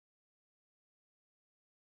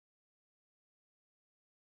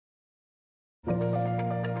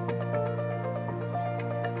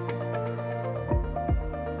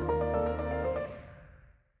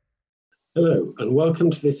Hello, and welcome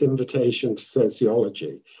to this invitation to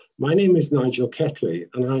sociology. My name is Nigel Kettley,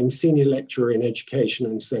 and I'm Senior Lecturer in Education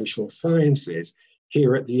and Social Sciences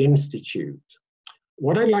here at the Institute.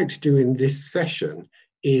 What I'd like to do in this session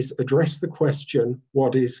is address the question,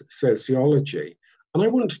 what is sociology? And I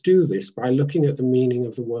want to do this by looking at the meaning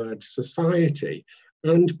of the word society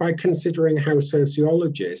and by considering how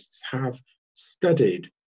sociologists have studied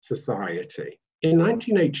society. In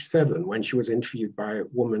 1987, when she was interviewed by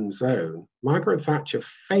Woman's Own, Margaret Thatcher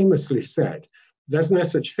famously said, "There's no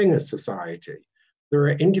such thing as society. There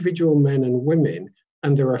are individual men and women,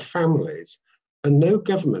 and there are families, and no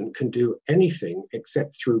government can do anything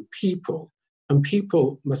except through people, and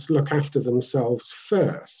people must look after themselves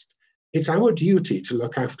first. It's our duty to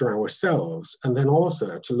look after ourselves, and then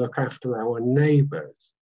also to look after our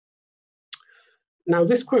neighbours." Now,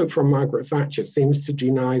 this quote from Margaret Thatcher seems to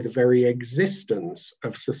deny the very existence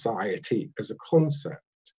of society as a concept.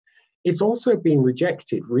 It's also been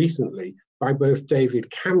rejected recently by both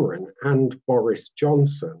David Cameron and Boris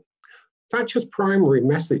Johnson. Thatcher's primary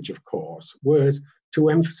message, of course, was to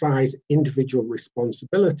emphasise individual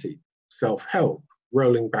responsibility, self-help,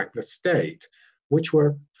 rolling back the state, which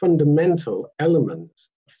were fundamental elements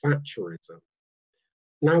of Thatcherism.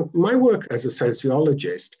 Now, my work as a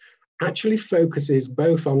sociologist actually focuses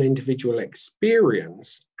both on individual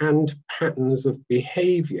experience and patterns of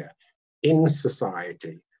behaviour in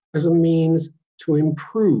society as a means to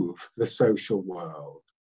improve the social world.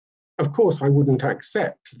 Of course, I wouldn't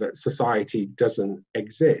accept that society doesn't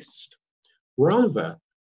exist. Rather,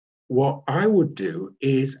 what I would do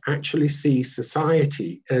is actually see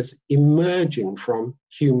society as emerging from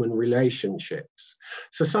human relationships.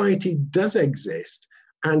 Society does exist,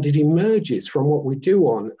 and it emerges from what we do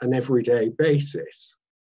on an everyday basis.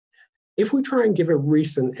 If we try and give a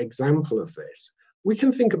recent example of this, we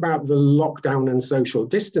can think about the lockdown and social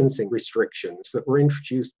distancing restrictions that were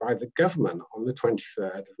introduced by the government on the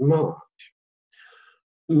 23rd of March.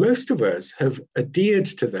 Most of us have adhered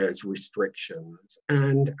to those restrictions,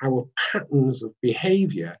 and our patterns of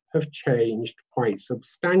behaviour have changed quite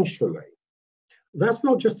substantially. That's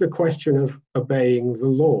not just a question of obeying the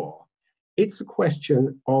law. It's a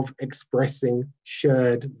question of expressing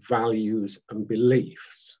shared values and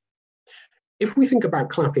beliefs. If we think about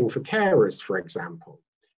clapping for carers, for example,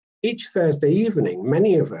 each Thursday evening,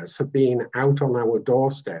 many of us have been out on our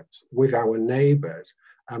doorsteps with our neighbours,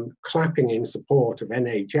 clapping in support of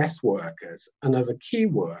NHS workers and other key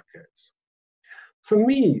workers. For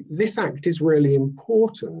me, this act is really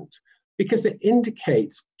important because it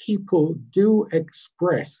indicates people do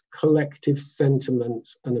express collective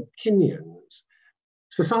sentiments and opinions.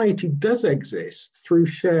 Society does exist through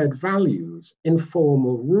shared values,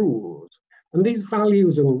 informal rules, and these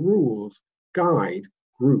values and rules guide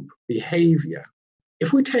group behaviour.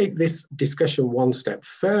 If we take this discussion one step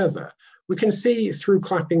further, we can see through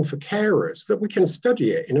clapping for carers that we can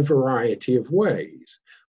study it in a variety of ways.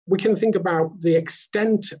 We can think about the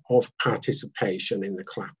extent of participation in the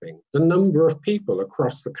clapping, the number of people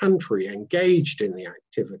across the country engaged in the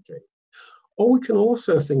activity. Or we can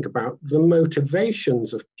also think about the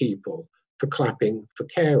motivations of people for clapping for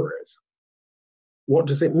carers. What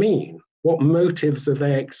does it mean? What motives are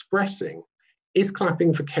they expressing? Is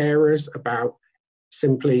clapping for carers about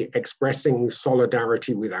simply expressing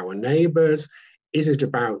solidarity with our neighbours? Is it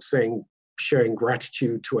about showing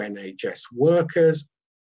gratitude to NHS workers?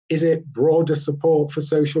 Is it broader support for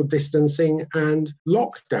social distancing and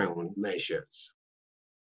lockdown measures?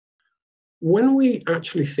 When we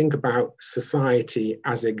actually think about society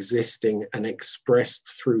as existing and expressed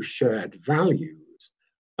through shared values,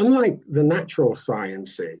 unlike the natural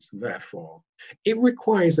sciences, therefore, it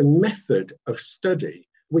requires a method of study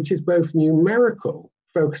which is both numerical,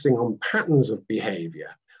 focusing on patterns of behaviour,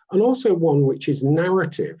 and also one which is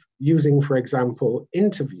narrative, using, for example,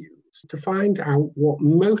 interviews, to find out what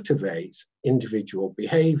motivates individual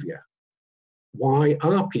behaviour. Why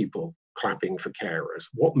are people clapping for carers?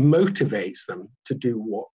 What motivates them to do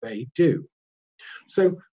what they do?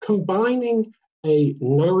 So combining a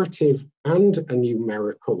narrative and a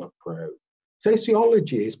numerical approach,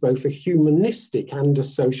 sociology is both a humanistic and a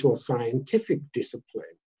social scientific discipline,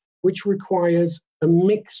 which requires a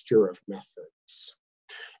mixture of methods.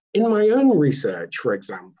 In my own research, for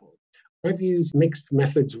example, I've used mixed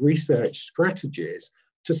methods research strategies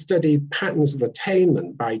to study patterns of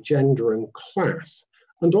attainment by gender and class,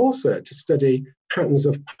 and also to study patterns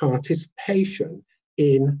of participation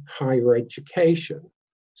in higher education.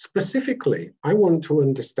 Specifically, I want to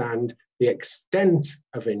understand the extent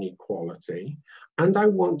of inequality, and I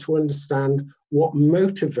want to understand what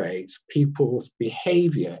motivates people's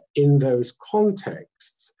behavior in those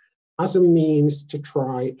contexts as a means to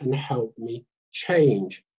try and help me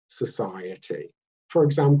change society. For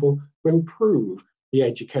example, to improve the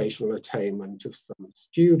educational attainment of some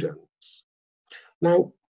students.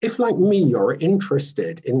 Now, if like me, you're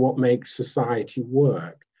interested in what makes society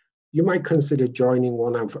work, you might consider joining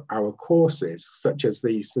one of our courses, such as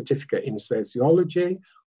the Certificate in Sociology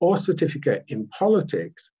or Certificate in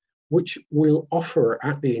Politics, which we'll offer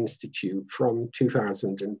at the Institute from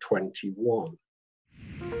 2021.